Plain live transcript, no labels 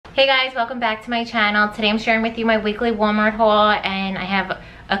Hey guys, welcome back to my channel. Today I'm sharing with you my weekly Walmart haul, and I have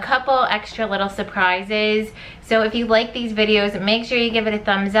a couple extra little surprises. So if you like these videos, make sure you give it a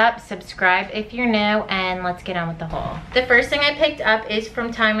thumbs up, subscribe if you're new, and let's get on with the haul. The first thing I picked up is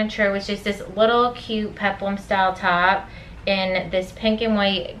from Time & Tru, which is this little cute peplum style top in this pink and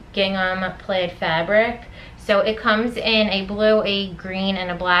white gingham plaid fabric. So it comes in a blue, a green, and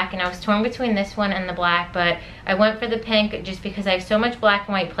a black, and I was torn between this one and the black, but I went for the pink just because I have so much black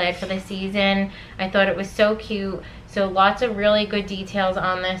and white plaid for this season. I thought it was so cute. So lots of really good details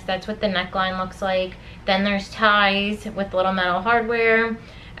on this. That's what the neckline looks like. Then there's ties with little metal hardware.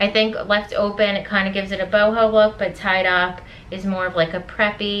 I think left open, it kind of gives it a boho look, but tied up is more of like a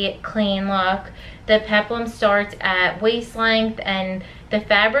preppy, clean look. The peplum starts at waist length, and the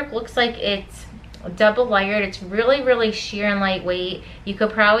fabric looks like it's double layered. It's really sheer and lightweight. You could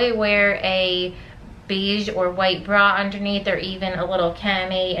probably wear a beige or white bra underneath, or even a little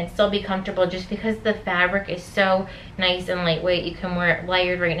cami, and still be comfortable just because the fabric is so nice and lightweight. You can wear it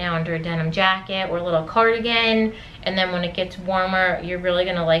layered right now under a denim jacket or a little cardigan, and then when it gets warmer, you're really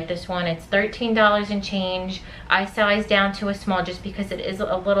gonna like this one. It's $13 and change. I sized down to a small just because it is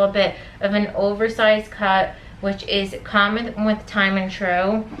a little bit of an oversized cut, which is common with Time &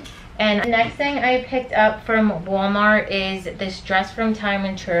 Tru. And the next thing I picked up from Walmart is this dress from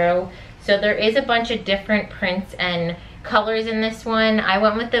Time & Tru. So there is a bunch of different prints and colors in this one. I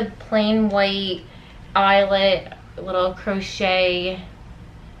went with the plain white eyelet, little crochet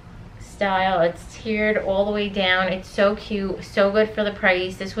style. It's tiered all the way down. It's so cute, so good for the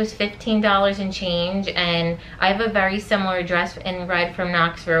price. This was $15 and change, and I have a very similar dress in red from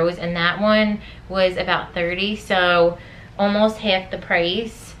Knox Rose, and that one was about $30, so almost half the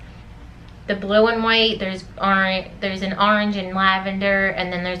price. The blue and white, there's an orange and lavender,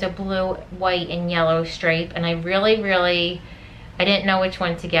 and then there's a blue, white, and yellow stripe. And I I didn't know which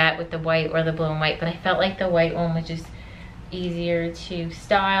one to get with the white or the blue and white, but I felt like the white one was just easier to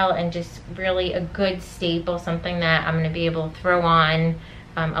style and just really a good staple, something that I'm going to be able to throw on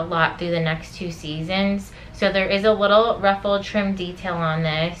a lot through the next 2 seasons. So there is a little ruffled trim detail on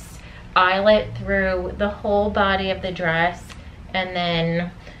this, eyelet through the whole body of the dress, and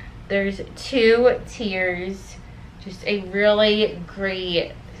then there's 2 tiers. Just a really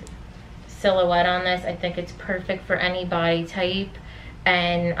great silhouette on this. I think it's perfect for any body type,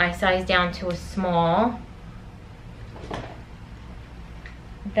 and I sized down to a small.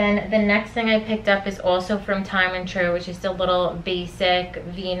 Then the next thing I picked up is also from Time & Tru, which is the little basic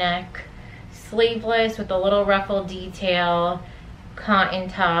v-neck sleeveless with a little ruffle detail cotton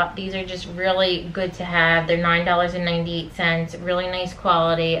top. These are just really good to have. They're $9.98, really nice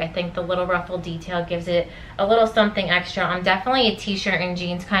quality. I think the little ruffle detail gives it a little something extra. I'm definitely a t-shirt and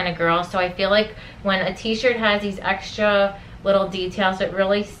jeans kind of girl, so I feel like when a t-shirt has these extra little details, it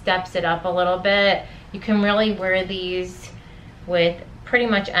really steps it up a little bit. You can really wear these with pretty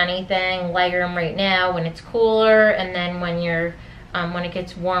much anything, layer them right now when it's cooler, and then when it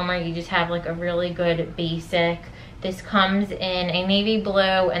gets warmer, you just have like a really good basic. This comes in a navy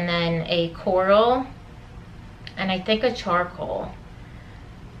blue, and then a coral, and I think a charcoal.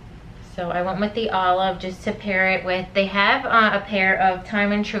 So I went with the olive just to pair it with. They have a pair of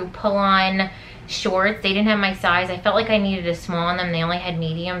Time & Tru pull-on shorts. They didn't have my size. I felt like I needed a small on them. They only had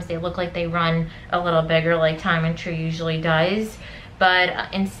mediums. They look like they run a little bigger like Time & Tru usually does.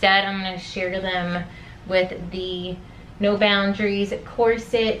 But instead, I'm going to share them with the No Boundaries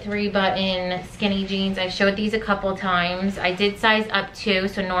corset 3-button skinny jeans. I've showed these a couple times. I did size up 2,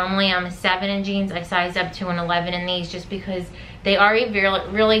 so normally I'm a 7 in jeans. I sized up to an 11 in these just because they are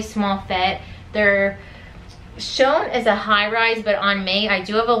a really small fit. They're shown as a high rise, but on me, I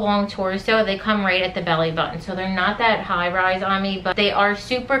do have a long torso. They come right at the belly button, so they're not that high rise on me, but they are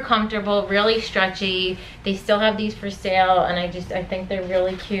super comfortable, really stretchy. They still have these for sale, and I think they're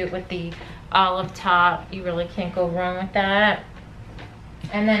really cute with the olive top. You really can't go wrong with that.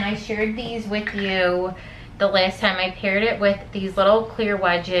 And then I shared these with you the last time. I paired it with these little clear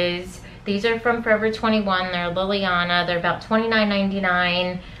wedges. These are from Forever 21. They're Liliana. They're about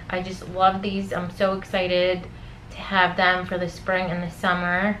 $29.99. I just love these. I'm so excited to have them for the spring and the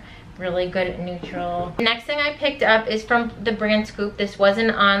summer. Really good neutral. Next thing I picked up is from the brand Scoop. This was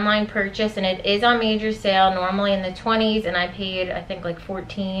an online purchase, and it is on major sale, normally in the 20s, and I paid I think like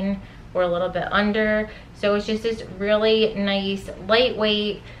 14 or a little bit under. So it's just this really nice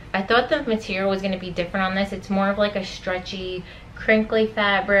lightweight. I thought the material was going to be different on this. It's more of like a stretchy, crinkly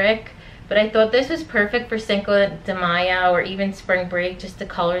fabric, but I thought this was perfect for Cinco de Mayo or even spring break. Just the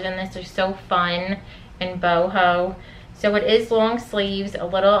colors in this are so fun and boho. So it is long sleeves, a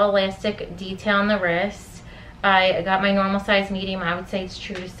little elastic detail on the wrists. I got my normal size medium. I would say it's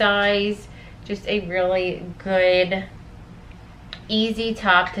true to size. Just a really good, easy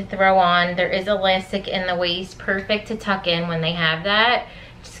top to throw on. There is elastic in the waist, perfect to tuck in when they have that.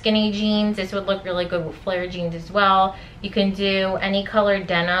 Skinny jeans, this would look really good with flare jeans as well. You can do any colored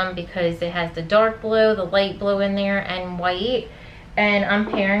denim because it has the dark blue, the light blue in there, and white. And I'm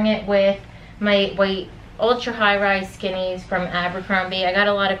pairing it with my white ultra high-rise skinnies from Abercrombie. I got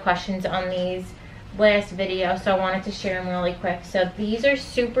a lot of questions on these last video, so I wanted to share them really quick. So these are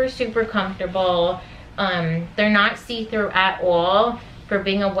super, super comfortable. They're not see-through at all for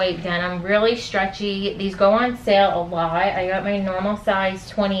being a white denim. Really stretchy. These go on sale a lot. I got my normal size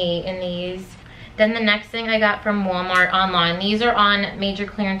 28 in these. Then the next thing I got from Walmart online. These are on major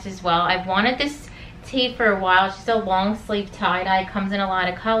clearance as well. I've wanted this tee for a while. It's just a long sleeve tie-dye. Comes in a lot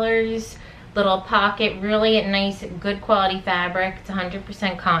of colors. Little pocket. Really nice, good quality fabric. It's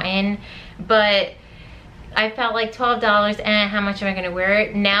 100% cotton. But I felt like $12, and how much am I going to wear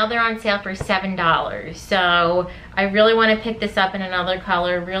it? Now they're on sale for $7. So I really want to pick this up in another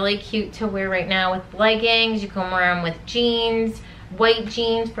color. Really cute to wear right now with leggings. You can wear them with jeans, white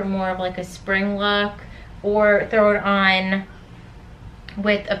jeans for more of like a spring look, or throw it on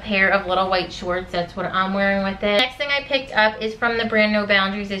with a pair of little white shorts. That's what I'm wearing with it. Next thing I picked up is from the brand No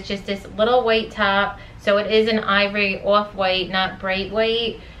Boundaries. It's just this little white top. So it is an ivory off-white, not bright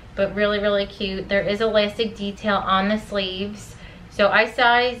white, but really, really cute. There is elastic detail on the sleeves. So I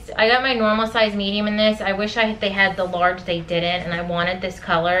got my normal size medium in this. I wish they had the large. They didn't, and I wanted this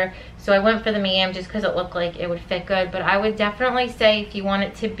color. So I went for the medium just because it looked like it would fit good. But I would definitely say if you want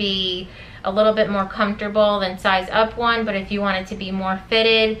it to be a little bit more comfortable, then size up one. But if you want it to be more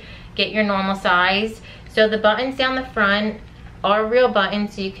fitted, get your normal size. So the buttons down the front are real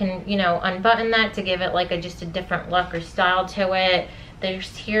buttons, so you can, you know, unbutton that to give it like just a different look or style to it.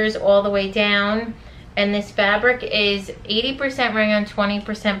 There's tiers all the way down, and this fabric is 80% rayon,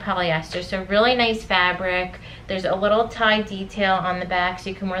 20% polyester, so really nice fabric. There's a little tie detail on the back,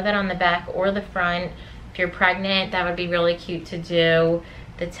 so you can wear that on the back or the front. If you're pregnant, that would be really cute to do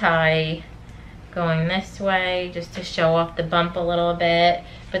the tie going this way, just to show off the bump a little bit.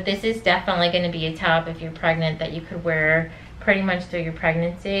 But this is definitely going to be a top if you're pregnant that you could wear pretty much through your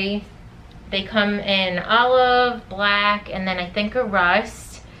pregnancy. They come in olive, black, and then I think a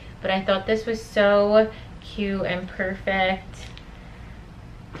rust. But I thought this was so cute and perfect.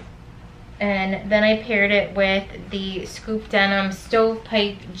 And then I paired it with the Scoop Denim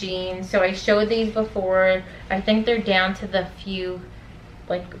Stovepipe Jeans. So I showed these before. I think they're down to the few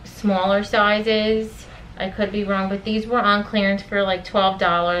like smaller sizes. I could be wrong, but these were on clearance for like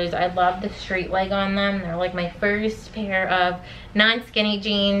 $12. I love the straight leg on them. They're like my first pair of non-skinny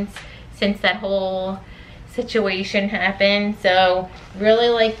jeans since that whole situation happened. So really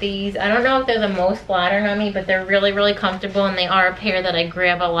like these. I don't know if they're the most flattering on me, but they're really, really comfortable, and they are a pair that I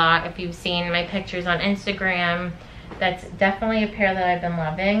grab a lot. If you've seen my pictures on Instagram, that's definitely a pair that I've been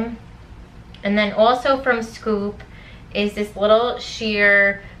loving. And then also from Scoop is this little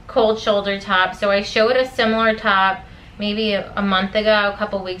sheer cold shoulder top. So I showed a similar top maybe a month ago, a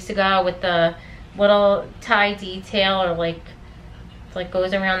couple weeks ago, with the little tie detail, or like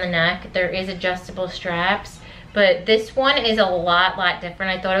goes around the neck. There is adjustable straps, but this one is a lot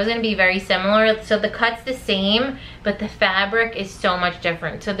different. I thought it was going to be very similar. So the cut's the same, but the fabric is so much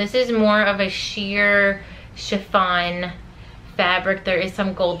different. So this is more of a sheer chiffon fabric. There is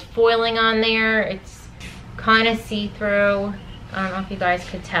some gold foiling on there. It's kind of see-through. I don't know if you guys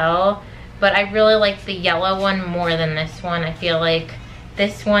could tell, but I really like the yellow one more than this one. I feel like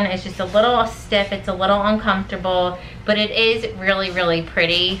this one is just a little stiff. It's a little uncomfortable, but it is really, really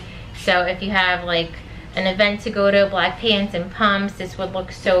pretty. So if you have like an event to go to, black pants and pumps, this would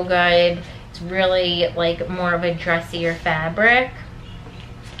look so good. It's really like more of a dressier fabric.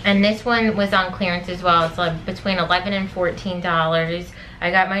 And this one was on clearance as well. It's like between $11 and $14. I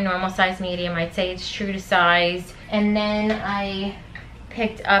got my normal size medium. I'd say it's true to size. And then I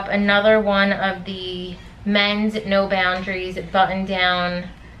picked up another one of the men's No Boundaries button down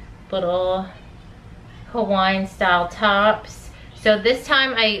little Hawaiian style tops. So this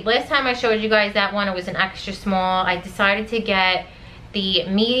time, last time I showed you guys that one, it was an extra small. I decided to get the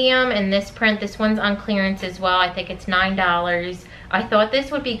medium in this print. This one's on clearance as well. I think it's $9. I thought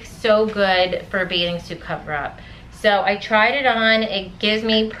this would be so good for a bathing suit cover up. So I tried it on. It gives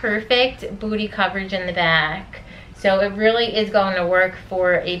me perfect booty coverage in the back. So it really is going to work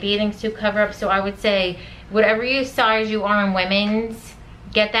for a bathing suit cover up. So I would say whatever size you are in women's,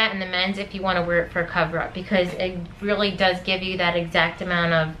 get that in the men's if you want to wear it for a cover up, because it really does give you that exact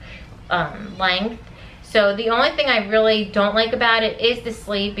amount of length. So the only thing I really don't like about it is the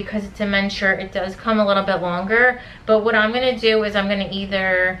sleeve, because it's a men's shirt. It does come a little bit longer. But what I'm gonna do is I'm gonna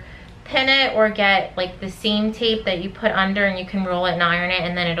either pin it or get like the seam tape that you put under, and you can roll it and iron it,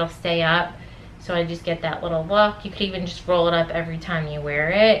 and then it'll stay up. So I just get that little look. You could even just roll it up every time you wear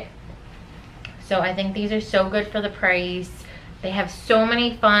it. So I think these are so good for the price. They have so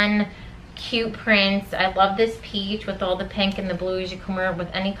many fun, cute prints. I love this peach with all the pink and the blues. You can wear it with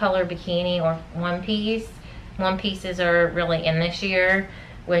any color bikini or one piece. One pieces are really in this year,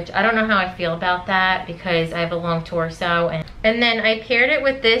 which I don't know how I feel about that because I have a long torso. And then I paired it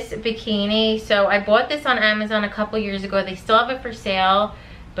with this bikini. So I bought this on Amazon a couple years ago. They still have it for sale,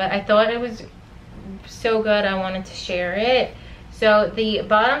 but I thought it was so good I wanted to share it. So the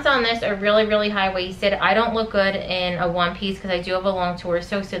bottoms on this are really, really high-waisted. I don't look good in a one piece because I do have a long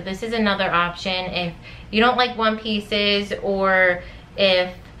torso. So this is another option if you don't like one pieces, or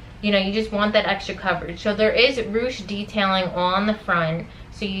if you know you just want that extra coverage. So there is ruche detailing on the front.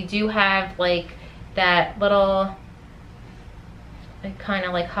 So you do have like that little, it kind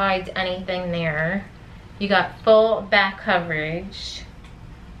of like hides anything there. You got full back coverage.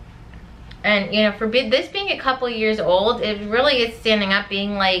 And you know, for this being a couple years old, it really is standing up,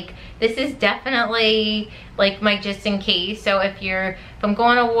 being like, this is definitely like my just in case. So if I'm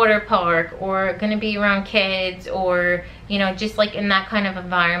going to a water park, or gonna be around kids, or you know, just like in that kind of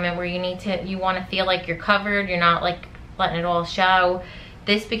environment where you want to feel like you're covered, you're not like letting it all show,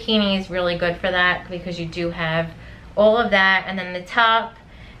 this bikini is really good for that, because you do have all of that. And then the top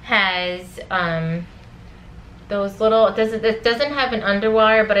has those little, it doesn't have an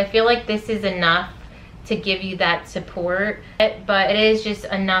underwire, but I feel like this is enough to give you that support. But it is just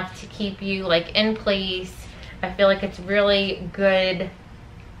enough to keep you like in place. I feel like it's really good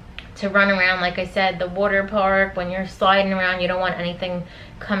to run around, like I said, the water park. When you're sliding around, you don't want anything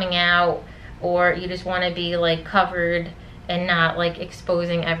coming out, or you just want to be like covered and not like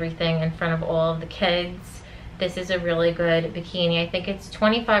exposing everything in front of all of the kids. This is a really good bikini. I think it's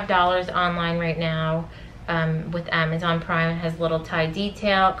 $25 online right now. With Amazon Prime. It has little tie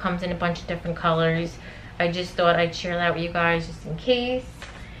detail. It comes in a bunch of different colors. I just thought I'd share that with you guys just in case.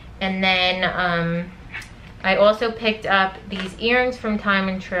 And then I also picked up these earrings from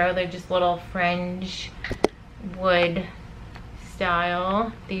Time & Tro. They're just little fringe wood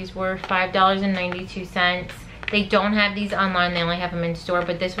style. These were $5.92. They don't have these online. They only have them in store.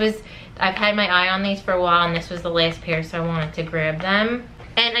 But this was, I've had my eye on these for a while, and this was the last pair, so I wanted to grab them.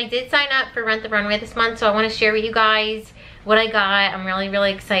 And I did sign up for Rent the Runway this month, so I want to share with you guys what I got. I'm really,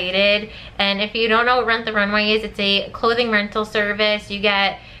 really excited. And if you don't know what Rent the Runway is, it's a clothing rental service.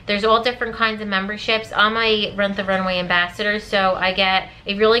 There's all different kinds of memberships. I'm a Rent the Runway ambassador, so I get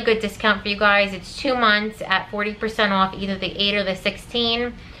a really good discount for you guys. It's 2 months at 40% off either the 8 or the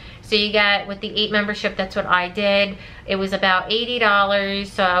 16. So you get, with the 8 membership, that's what I did. It was about $80,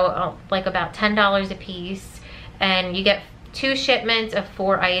 so like about $10 a piece. And you get 2 shipments of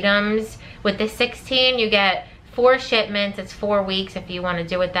 4 items. With the 16, you get 4 shipments. It's 4 weeks if you want to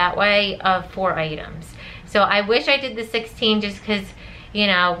do it that way, of 4 items. So I wish I did the 16 just because, you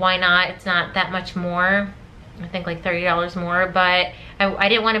know, why not? It's not that much more. I think like $30 more, but I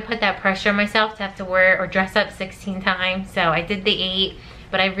didn't want to put that pressure on myself to have to wear or dress up 16 times. So I did the 8,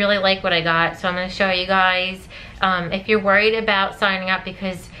 but I really like what I got. So I'm going to show you guys. If you're worried about signing up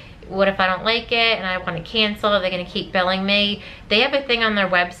because what if I don't like it and I want to cancel? Are they going to keep billing me? They have a thing on their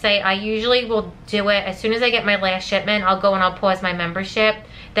website. I usually will do it as soon as I get my last shipment. I'll go and I'll pause my membership.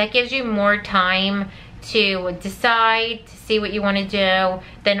 That gives you more time to decide, to see what you want to do,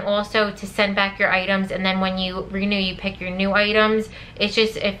 then also to send back your items, and then when you renew, you pick your new items. It's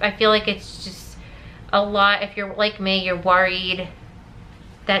just, I feel like it's just a lot. If you're like me, you're worried.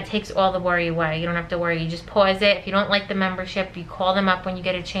 That takes all the worry away. You don't have to worry. You just pause it. If you don't like the membership, you call them up when you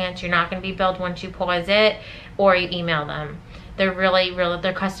get a chance. You're not going to be billed once you pause it, or you email them. They're really,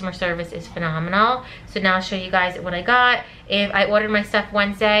 their customer service is phenomenal. So now I'll show you guys what I got. If I ordered my stuff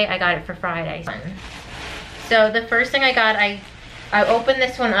Wednesday, I got it for Friday. So the first thing I got, I opened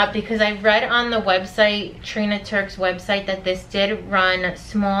this one up because I read on the website, Trina Turk's website, that this did run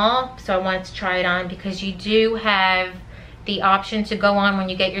small. So I wanted to try it on because you do have the option to go on when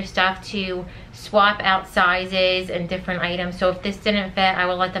you get your stuff to swap out sizes and different items. So if this didn't fit, I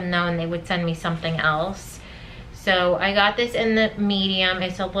would let them know and they would send me something else. So I got this in the medium.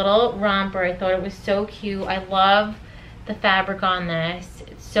 It's a little romper. I thought it was so cute. I love the fabric on this.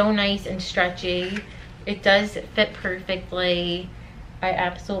 It's so nice and stretchy. It does fit perfectly. I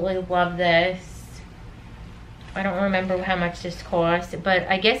absolutely love this. I don't remember how much this cost, but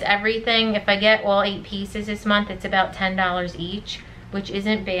I guess everything, if I get all 8 pieces this month, it's about $10 each, which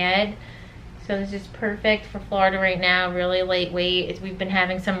isn't bad. So this is perfect for Florida right now, really lightweight. We've been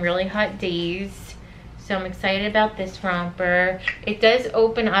having some really hot days. So I'm excited about this romper. It does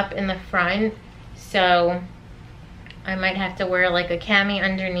open up in the front, so I might have to wear like a cami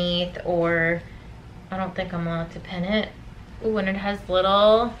underneath, or I don't think I'm allowed to pin it. Ooh, and it has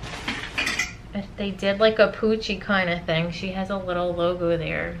little, if they did like a Poochie kind of thing, she has a little logo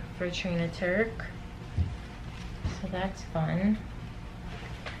there for Trina Turk. So that's fun.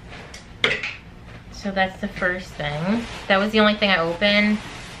 So that's the first thing. That was the only thing I opened.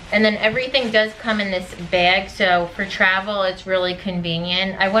 And then everything does come in this bag, so for travel it's really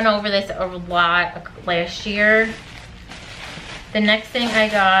convenient. I went over this a lot last year. The next thing I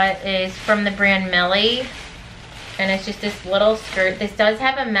got is from the brand Millie, and it's just this little skirt. This does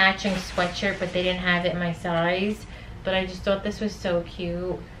have a matching sweatshirt, but they didn't have it in my size. But I just thought this was so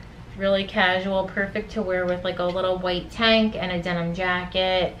cute. Really casual, perfect to wear with like a little white tank and a denim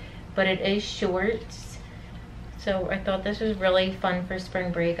jacket, but it is shorts. So I thought this was really fun for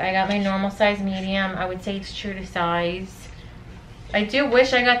spring break. I got my normal size medium. I would say it's true to size. I do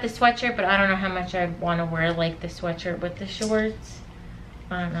wish I got the sweatshirt, but I don't know how much I'd want to wear like the sweatshirt with the shorts.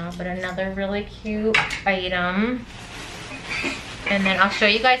 I don't know, but another really cute item. And then I'll show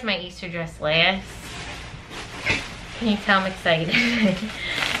you guys my Easter dress last. Can you tell I'm excited?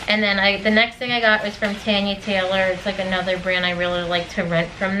 And then the next thing I got was from Tanya Taylor. It's like another brand I really like to rent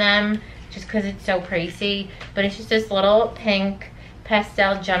from them, just because it's so pricey. But it's just this little pink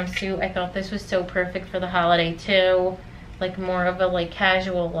pastel jumpsuit. I thought this was so perfect for the holiday too. Like more of a like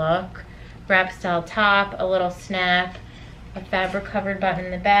casual look. Wrap style top, a little snap, a fabric covered button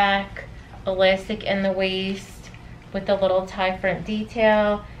in the back, elastic in the waist with a little tie front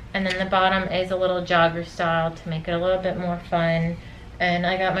detail. And then the bottom is a little jogger style to make it a little bit more fun. And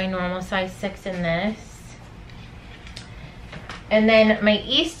I got my normal size 6 in this. And then my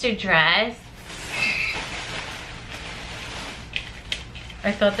Easter dress,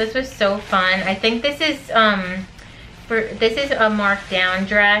 I thought this was so fun. I think this is a marked down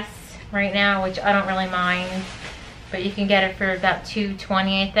dress right now, which I don't really mind, but you can get it for about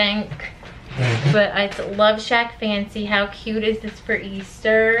 $2.20 I think. But it's Love Shack Fancy. How cute is this for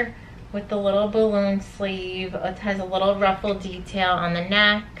Easter? With the little balloon sleeve. It has a little ruffle detail on the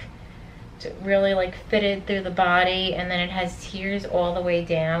neck. It's really like fitted through the body, and then it has tiers all the way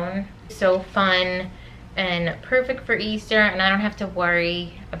down. So fun and perfect for Easter, and I don't have to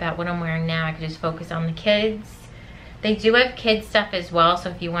worry about what I'm wearing now. I can just focus on the kids. They do have kids stuff as well, so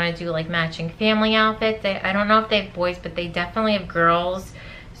if you want to do like matching family outfits, I don't know if they have boys, but they definitely have girls.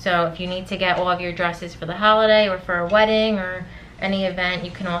 So if you need to get all of your dresses for the holiday or for a wedding or any event,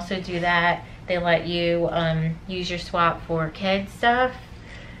 you can also do that. They let you use your swap for kids stuff.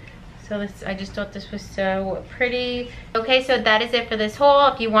 So this, I just thought this was so pretty. Okay, so that is it for this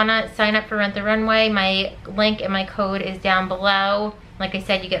haul. If you want to sign up for Rent the Runway, my link and my code is down below. Like I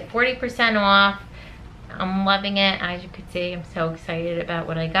said, you get 40% off. I'm loving it. As you can see, I'm so excited about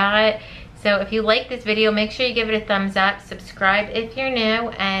what I got. So if you like this video, make sure you give it a thumbs up, subscribe if you're new,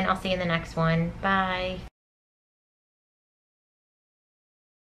 and I'll see you in the next one. Bye.